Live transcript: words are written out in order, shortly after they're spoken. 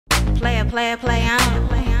play on. Play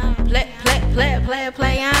on.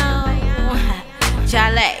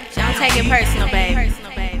 Jale, don't take it personal, baby.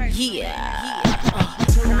 Yeah.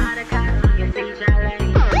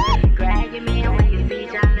 Grab your man when you see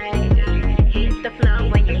Jale. Hit the floor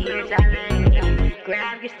when you hear Jale.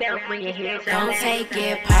 Grab yourself when you hear Jale. Don't take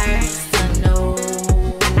it personal.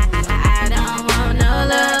 I don't want no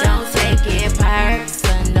love. Don't take it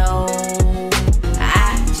personal.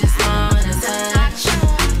 I just wanna touch you.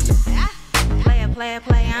 Play on. Play on.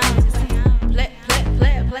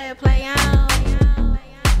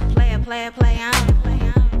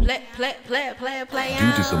 Play on.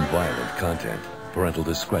 Due to some violent content, parental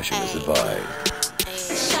discretion is advised.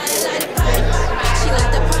 She like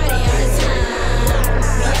the party all the time.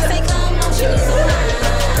 Beyonce come on, she lose her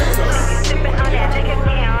mind. Sipping on that liquor,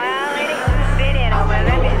 spit it over,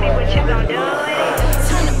 let me see what you gon' do with it.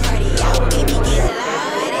 Turn the party out, baby, get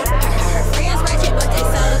loud with it. Her friends ratchet, but they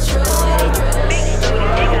so true with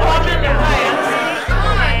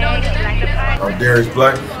it. I'm Darius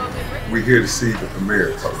Black. We're here to see the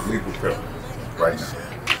premiere of Legal Criminal right now.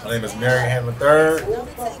 My name is Mary Hammond III,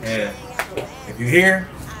 and if you're here,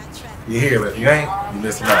 you're here, but if you ain't, you're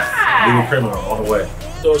missing out. Legal Criminal on the way.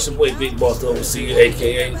 So it's your boy Big Boss Overseer,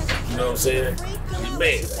 aka, you know what I'm saying? Your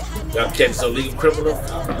man. Y'all catch us on Legal Criminal.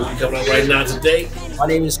 Movie coming out right now today. My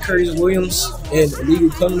name is Curtis Williams in Legal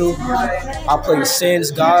Criminal. I play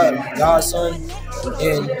Sin's godson,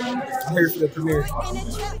 and I'm here for the premiere.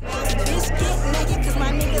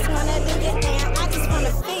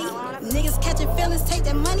 Niggas catching feelings, take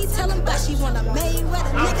that money, tell them but she want a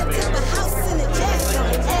Mayweather. Nigga tip a house in the jet, on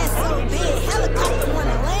it, ass so big, helicopter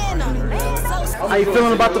wanna land on it. How you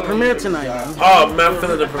feeling about the premiere tonight? Oh man, I'm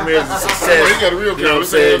feeling the premiere is a success. You know what I'm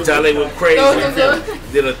saying? Jale went crazy.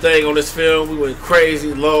 Did a thing on this film. We went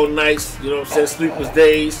crazy, long nights, you know what I'm saying? Sleepless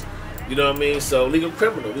days. You know what I mean? So Legal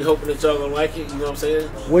Criminal. We hoping that y'all gonna like it, you know what I'm saying?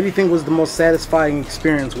 What do you think was the most satisfying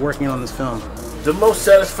experience working on this film? The most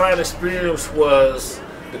satisfying experience was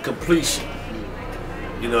the completion.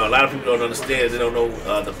 You know, a lot of people don't understand. They don't know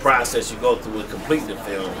the process you go through with completing the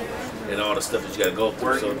film and all the stuff that you got to go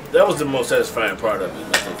through. So that was the most satisfying part of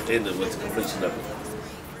it, the end of with the completion of it.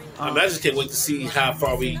 I mean, I just can't wait to see how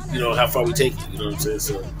far we take it. You know what I'm saying?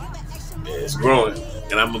 So yeah, it's growing,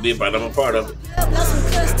 and I'm a part of it.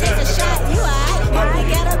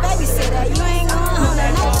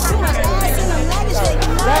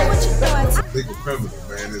 Legal Criminal,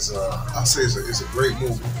 man, is I say it's a great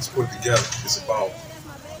movie. It's put together. It's about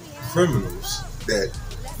criminals that,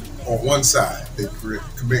 on one side, they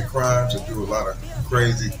commit crimes and do a lot of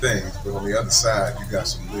crazy things, but on the other side, you got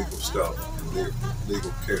some legal stuff and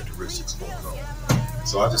legal characteristics going on.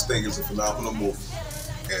 So I just think it's a phenomenal movie,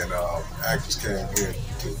 and actors came here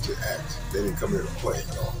to act. They didn't come here to play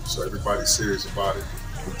at all. So everybody's serious about it.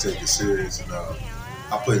 We take it serious, and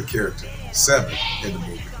I play the character 7 in the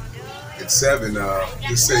movie. And 7,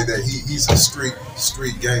 just say that he's a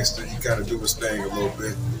street gangster. He kind of do his thing a little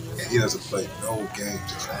bit, and he doesn't play no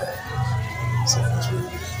games at all. So that's what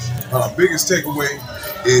it is. Biggest takeaway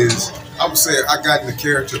is, I would say I got in the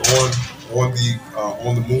character on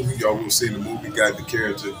the movie. Y'all will see in the movie. Got in the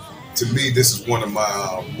character. To me, this is one of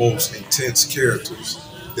my most intense characters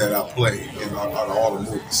that I play out of all the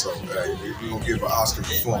movies. So we're gonna give an Oscar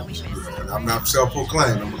performance. You know, and I'm not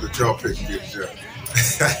self-proclaimed. I'm gonna let y'all pick and get the judge.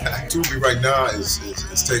 Tubi right now is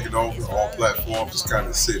taking over all platforms. It's kind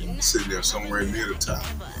of sitting there somewhere near the top,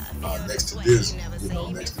 next to Disney. You know,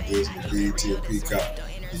 next to Disney, BET, and Peacock.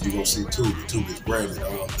 And you're gonna see Tubi. Tubi's branded.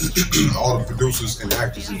 All the producers and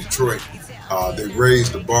actors in Detroit, they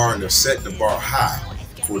raised the bar and they're setting the bar high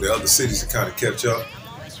for the other cities to kind of catch up.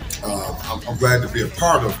 I'm glad to be a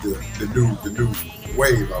part of the new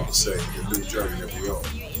wave, I would say, the new journey that we're on.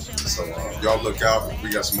 So y'all look out. We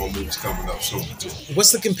got some more movies coming up soon too.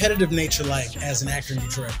 What's the competitive nature like as an actor in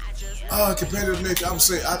Detroit? Competitive nature, I would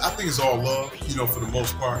say, I think it's all love. You know, for the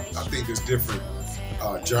most part, I think there's different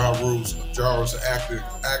genres of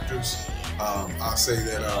actors. I say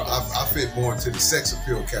that I fit more into the sex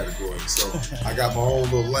appeal category. So I got my own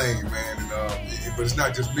little lane, man. And but it's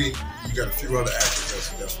not just me. You got a few other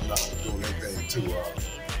actors that's phenomenal doing their thing too.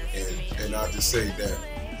 And I just say that.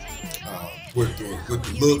 With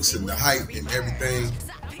the looks and the height and everything,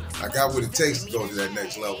 I got what it takes to go to that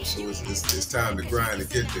next level. So it's time to grind to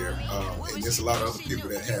get there. And there's a lot of other people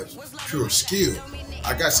that have pure skill.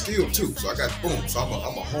 I got skill too, so I got boom. So I'm a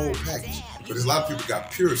whole package. But there's a lot of people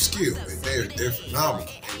got pure skill, and they're phenomenal,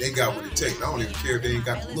 and they got what it takes. I don't even care if they ain't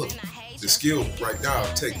got the look. The skill right now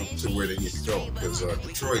take them to where they need to go, because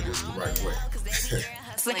Detroit is the right way.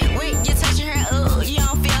 When you're touching her, ooh, you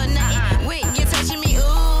don't feel nothing. When you're touching me,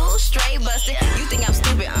 ooh, straight busted. You think I'm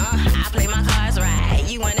stupid, I play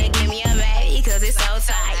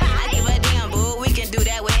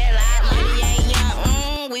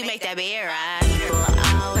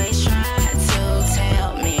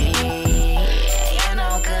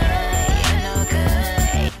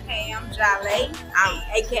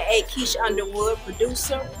aka Keisha Underwood,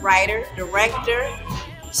 producer, writer, director,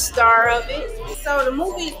 star of it. So the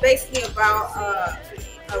movie is basically about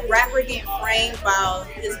a rapper getting framed by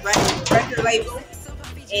his record label,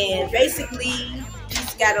 and basically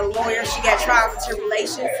he's got a lawyer. She got trials and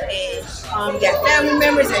tribulations, and got family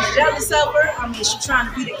members that's jealous of her. I mean, she's trying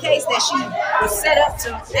to beat a case that she was set up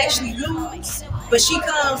to actually lose, but she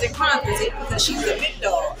comes and conquers it because she's a big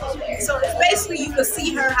dog. So it's basically you can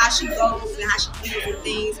see her how she goes and how she deals with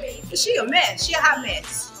things. But she a mess. She a hot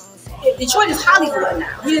mess. Detroit is Hollywood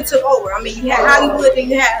now. We done took over. I mean, you had Hollywood, then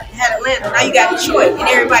you had Atlanta. Now you got Detroit, and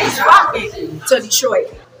everybody's flocking to Detroit.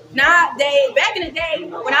 Nowadays, back in the day,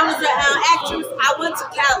 when I was an actress, I went to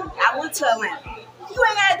Cali. I went to Atlanta. You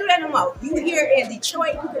ain't gotta do that no more. You here in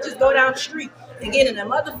Detroit, you can just go down the street and get in a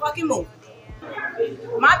motherfucking movie.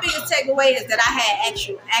 My biggest takeaway is that I had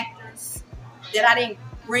actual actors, that I didn't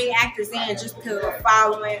bring actors in just because of a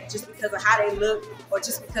following, just because of how they look, or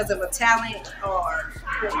just because of a talent or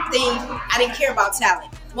thing. I didn't care about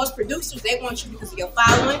talent. Most producers, they want you because of your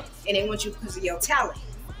following, and they want you because of your talent.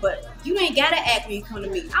 But you ain't gotta act when you come to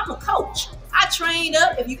me. I'm a coach. I trained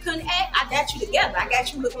up. If you couldn't act, I got you together. I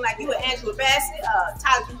got you looking like you were Angela Bassett,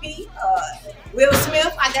 Tyler P, Will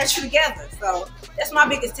Smith. I got you together. So that's my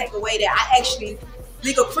biggest takeaway, that I actually,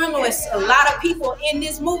 Legal Criminal is a lot of people in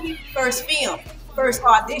this movie, first film, first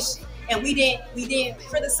audition. And we didn't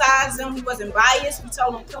criticize them. We wasn't biased. We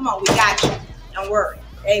told them, come on, we got you. Don't worry.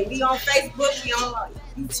 Hey, we on Facebook, we on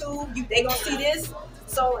YouTube. They gonna see this.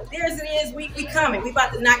 So there's it is. We coming. We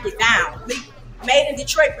about to knock it down. Made in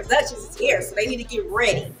Detroit Productions is here, so they need to get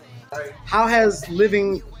ready. How has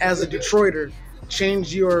living as a Detroiter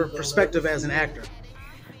changed your perspective as an actor?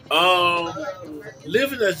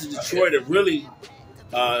 Living as a Detroiter really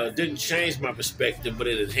didn't change my perspective, but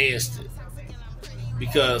it enhanced it.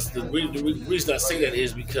 Because the reason I say that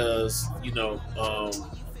is because,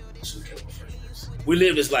 we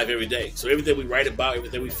live this life every day. So everything we write about,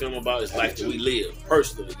 everything we film about is life that we live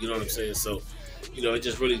personally. You know what I'm saying? So, it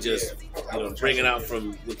just really bring it out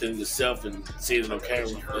from within yourself and seeing it on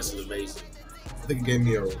camera. That's amazing. I think it gave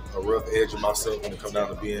me a rough edge of myself when it comes down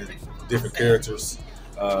to being different characters.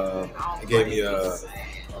 It gave me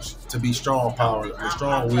to be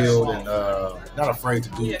strong-willed and not afraid to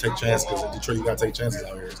take chances. Because in Detroit, you got to take chances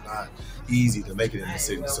out here. It's not easy to make it in the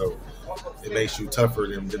city. So it makes you tougher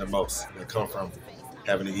than the most that come from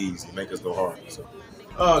having it easy. It makes us go hard. So.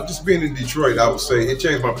 Just being in Detroit, I would say it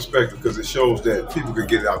changed my perspective because it shows that people could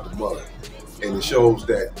get out the mud. And it shows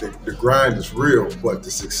that the grind is real, but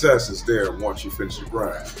the success is there once you finish the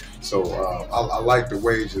grind. So I like the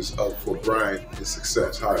wages for grind and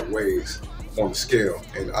success, how it weighs on the scale.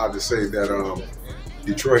 And I'll just say that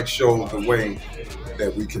Detroit shows the way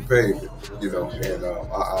that we can pave it, and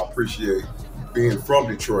I appreciate being from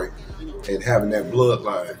Detroit and having that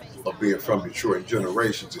bloodline of being from Detroit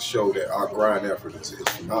generations to show that our grind effort is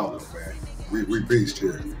phenomenal, man. We beast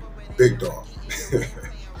here, big dog.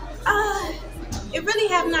 It really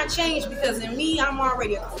have not changed because in me, I'm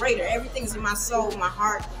already a creator. Everything's in my soul, my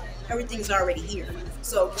heart. Everything's already here.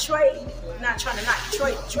 So Detroit, not trying to knock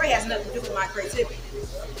Detroit. Detroit has nothing to do with my creativity.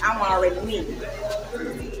 I'm already me.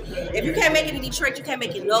 If you can't make it in Detroit, you can't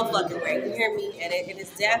make it no fucking way. You hear me? And it is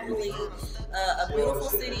definitely a beautiful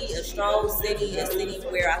city, a strong city, a city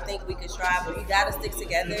where I think we can strive, but we gotta stick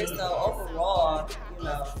together. So overall,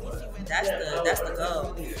 that's the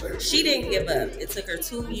goal. She didn't give up. It took her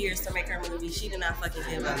 2 years to make her movie. She did not fucking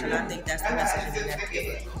give up, and I think that's the message we never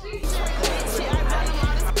give up.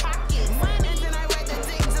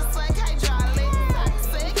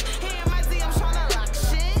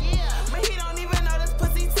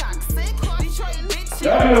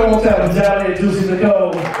 Y'all won't have a jolly juicy to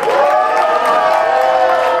go.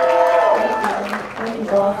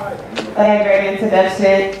 For that great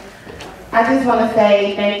introduction. I just want to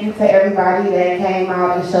say thank you to everybody that came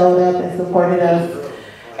out and showed up and supported us.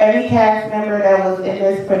 Every cast member that was in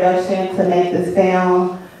this production to make this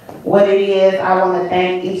film what it is, I want to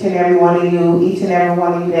thank each and every one of you,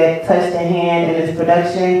 that touched a hand in this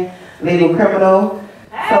production, Legal Criminal.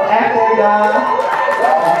 So after y'all,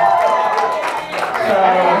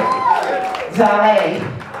 Jale,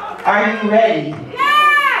 are you ready?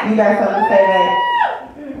 Yeah! You got something to say that?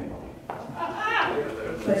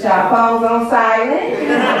 Put y'all phones on silent.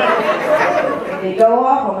 If they go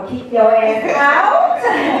off, I'm gonna keep your ass out.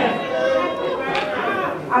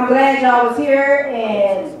 I'm glad y'all was here,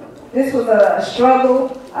 and this was a struggle,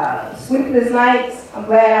 sleepless nights. I'm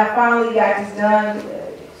glad I finally got this done.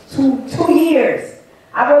 2 years.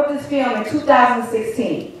 I wrote this film in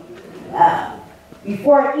 2016.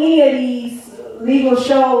 Before any of these legal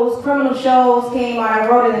shows, criminal shows came out. I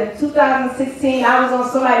wrote it in 2016. I was on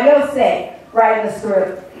somebody else's set writing the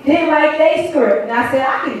script. Didn't like their script. And I said,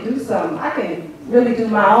 I can do something. I can really do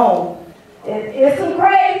my own. It's some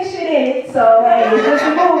crazy shit in it, so hey, it's just a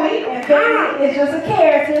movie, and baby, it's just a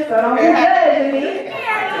character, so don't be judging me.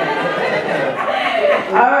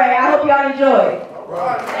 All right, I hope y'all enjoy it.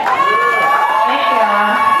 Thank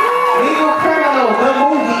y'all. Legal Criminal, the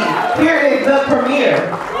movie. Here is the premiere.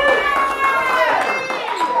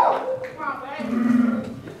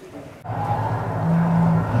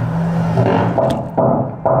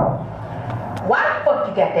 Why the fuck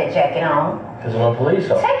you got that jacket on? Because I'm a police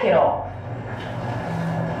officer. Take it off.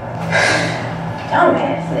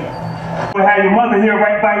 Dumbass nigga. We had your mother here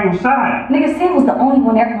right by your side. Nigga, Sam was the only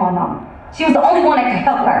one there for my mom. She was the only one that could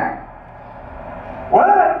help her.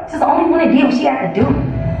 What? She's the only one that did what she had to do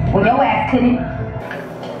when your ass couldn't.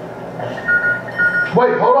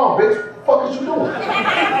 Wait, hold on, bitch. What the fuck is you doing?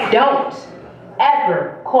 Don't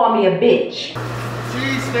ever call me a bitch.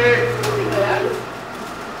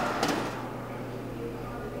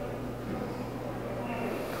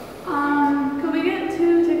 Could we get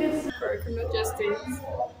 2 tickets for Criminal Justice?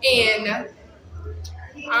 And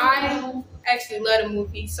I actually love the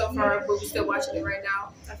movie so far, but we're still watching it right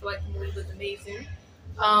now. I feel like the movie was amazing.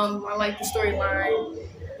 I like the storyline.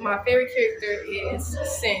 My favorite character is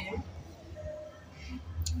Sin.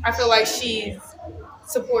 I feel like she's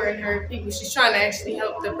supporting her people. She's trying to actually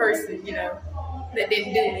help the person, you know, that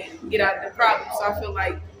didn't do it, get out of the problem. So I feel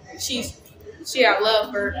like she had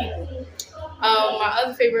love for her people. My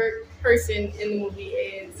other favorite person in the movie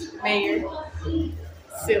is Mayor.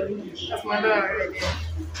 Silly. That's my daughter right there.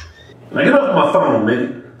 Now get off my phone, nigga.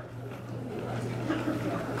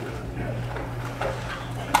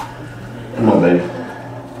 Come on, baby.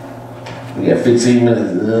 We got 15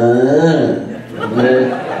 minutes.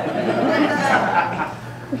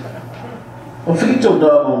 Don't forget your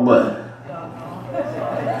doggone butt.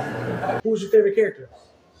 Who was your favorite character?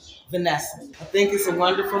 Vanessa. I think it's a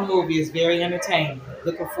wonderful movie. It's very entertaining.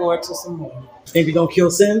 Looking forward to some more. Think we gonna kill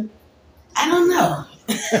Sin? I don't know.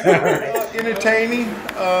 Entertaining,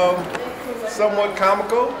 somewhat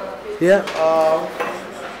comical. Yeah.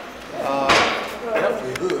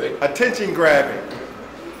 Attention grabbing.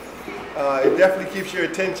 It definitely keeps your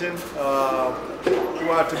attention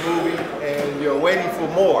throughout the movie, and you're waiting for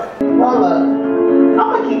more. Well, look, I'm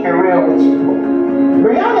gonna keep it real with you.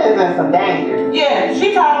 Brianna is in some danger. Yeah,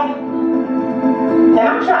 she told me. And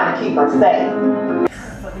I'm trying to keep her safe.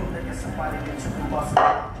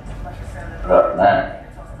 Look, man.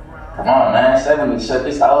 Come on, man. Say we can shut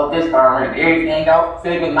this all up, this car, and everything out.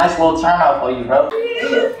 Feel a nice little turnout for you, bro.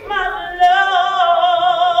 My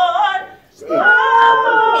Lord,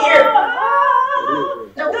 here.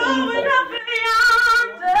 Going up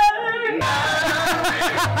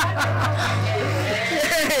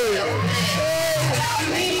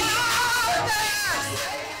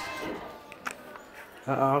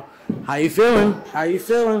Uh-oh. How you feeling? How you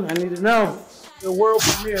feeling? I need to know. The world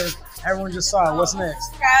premiere. Everyone just saw it. What's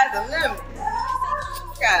next? Sky's the limit.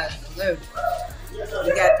 Sky's the limit.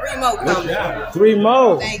 We got 3 more coming. 3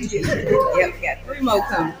 more. Thank you. Yep, we got 3 more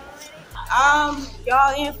coming.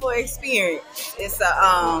 Y'all in for experience. It's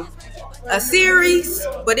a series,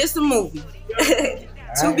 but it's a movie.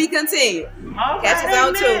 To be continued. Catch us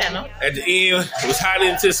out too. At the end, it was highly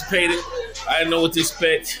anticipated. I didn't know what to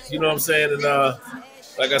expect. You know what I'm saying? And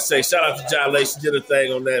like I say, shout out to John Lacey. She did a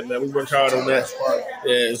thing on that, man. We worked hard on that.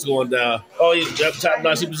 Yeah, it's going down. Oh, yeah, Top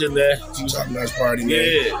Notch, he was in there. Top Notch party,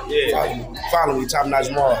 man. Yeah. Follow me, Top Notch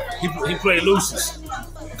Mall. He played Lucius.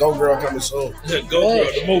 Go Girl coming soon. Yeah, Go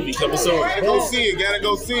Girl, the movie coming soon. Go see it, gotta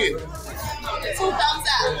go see it. 2 thumbs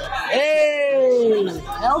up. Hey,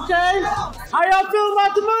 okay. How y'all feel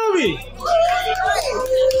about the movie?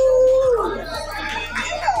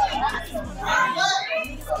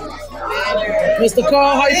 Mr.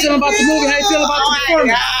 Cole, how you feeling about the movie? How you feeling about the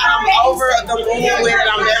performance? I'm over the moon with it.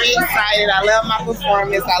 I'm very excited. I love my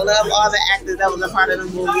performance. I love all the actors that was a part of the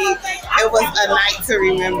movie. It was a night to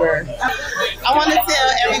remember. I want to tell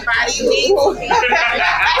everybody who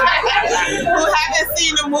haven't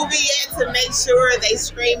seen the movie yet to make sure they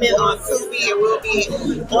stream it on Tubi. It will be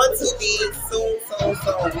on Tubi soon.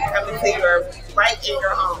 Coming to your right in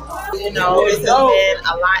your home. You know, this has been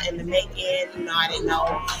a lot in the making. You know, I didn't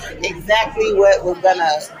know exactly what was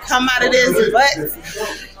gonna come out of this, but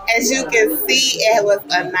as you can see, it was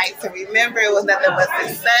a night to remember. It was nothing but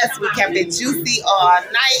success. We kept it juicy all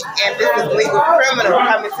night, and this is Legal Criminal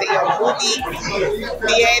coming to your movie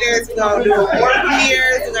theaters. We're gonna do more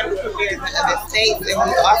premieres. We're gonna do premieres in other states, and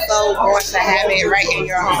we also want to have it right in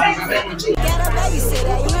your home.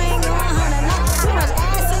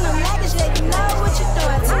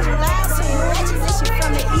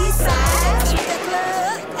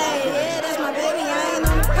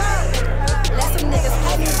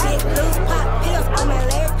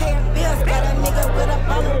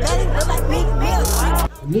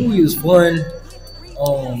 movie was fun.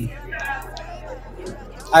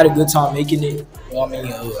 I had a good time making it.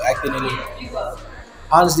 Acting in it.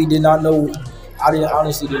 Honestly, did not know.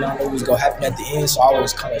 Honestly did not know what was gonna happen at the end, so I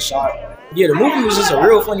was kind of shocked. Yeah, the movie was just a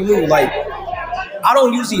real funny movie. Like, I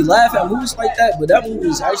don't usually laugh at movies like that, but that movie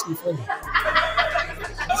was actually funny.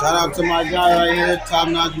 Shout out to my guy right here, Top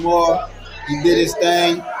Notch Moore. He did his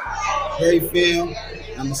thing. Great film.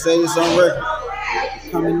 I'm gonna say this on record.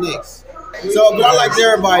 Coming next. So, but I liked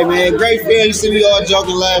everybody, man. Great film. You see me all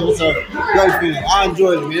joking, laughing. So, great film. I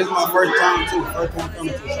enjoyed it, man. This is my first time too. First time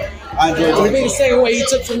coming to. So, I enjoyed it. What the biggest takeaway you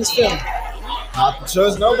took from this film? Not to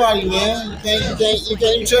trust nobody, man. You can't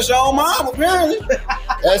even trust your own mom, apparently.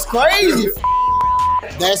 That's crazy.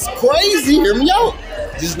 That's crazy. Hear me out.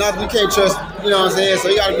 Just nothing you can't trust, you know what I'm saying? So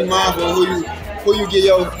you gotta be mindful of who you give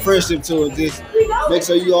your friendship to, and just make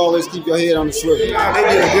sure you always keep your head on the swivel. They did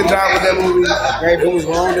a good job with that movie. It was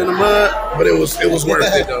long in the mud, but it was worth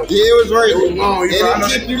it though. Yeah, it was worth it. It was long, and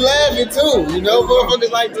it keep you laughing too. You know,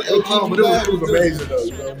 motherfuckers like to keep you laughing. It was amazing though.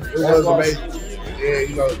 You know, it was amazing. Yeah,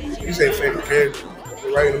 you know, you say favorite character.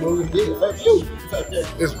 Right in the movie? Yeah, fuck you.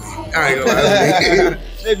 I ain't gonna lie.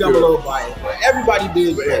 Maybe I'm a little biased, but everybody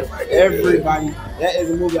did great. Everybody. That is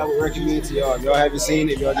a movie I would recommend to y'all. If y'all haven't seen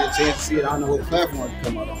it, if y'all get a chance to see it, I don't know what platform it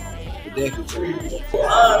come out on. But definitely check it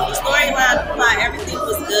out. The storyline, everything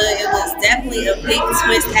was good. It was definitely a big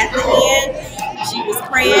twist at the end. She was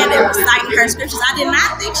praying and reciting her scriptures. I did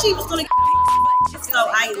not think she was going to so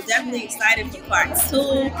I am definitely excited for part 2.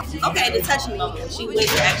 Okay, the touching moment. She went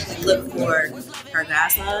to actually look for her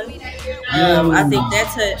godson. I think that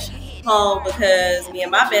touched home because me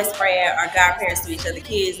and my best friend are godparents to each other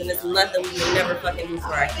kids, and it's nothing we would never fucking do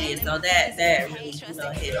for our kids. So that really,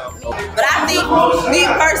 hit home. But I think, me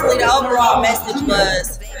personally, the overall message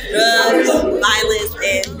was drugs, violence,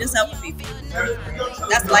 and just helping people.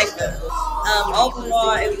 That's life though.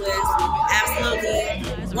 Overall, it was absolutely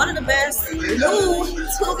one of the best new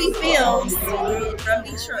Tubi films from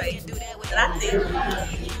Detroit that I think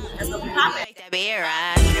that's gonna be popping.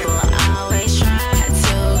 People always try to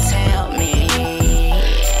tell me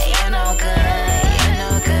you're no good, you're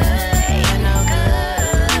no good, you're no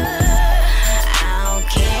good. I don't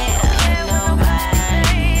care what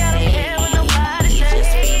nobody say. You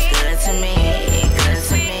just be good to me, good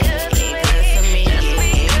to me, good to me.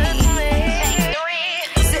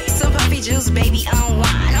 Sip some puppy juice, baby,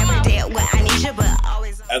 unwind. Never did what I need you, but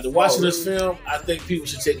always. After watching this film, I think people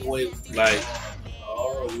should take away, like,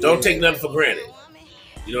 don't take nothing for granted.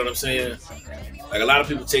 You know what I'm saying? Like, a lot of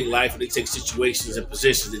people take life and they take situations and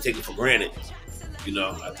positions, they take it for granted. You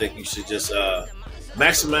know, I think you should just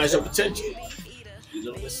maximize your potential. You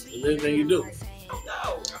know, that's everything you do.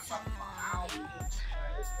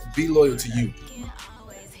 Be loyal to you.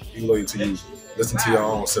 Be loyal to you. Listen to your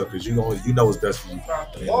own self, because you know what's best for you.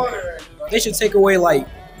 They should take away like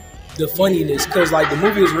the funniness, because like the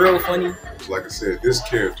movie is real funny. Like I said, this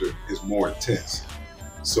character is more intense.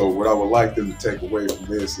 So what I would like them to take away from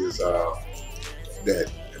this is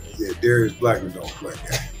that Darius Blackman don't play.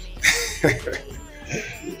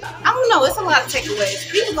 I don't know. It's a lot of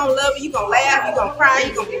takeaways. People gonna love it. You gonna laugh. You gonna cry.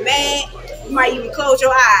 You gonna be mad. You might even close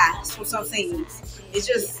your eyes from some scenes. It's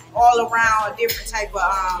just all around a different type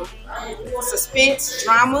of suspense,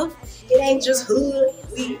 drama. It ain't just hood.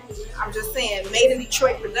 I'm just saying, Made in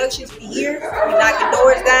Detroit Productions, we here. We knocking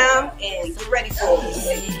doors down and get ready for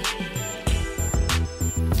it.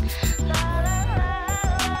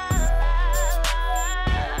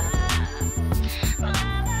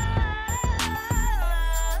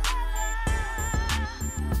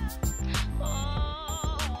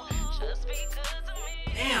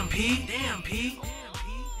 Damn, P.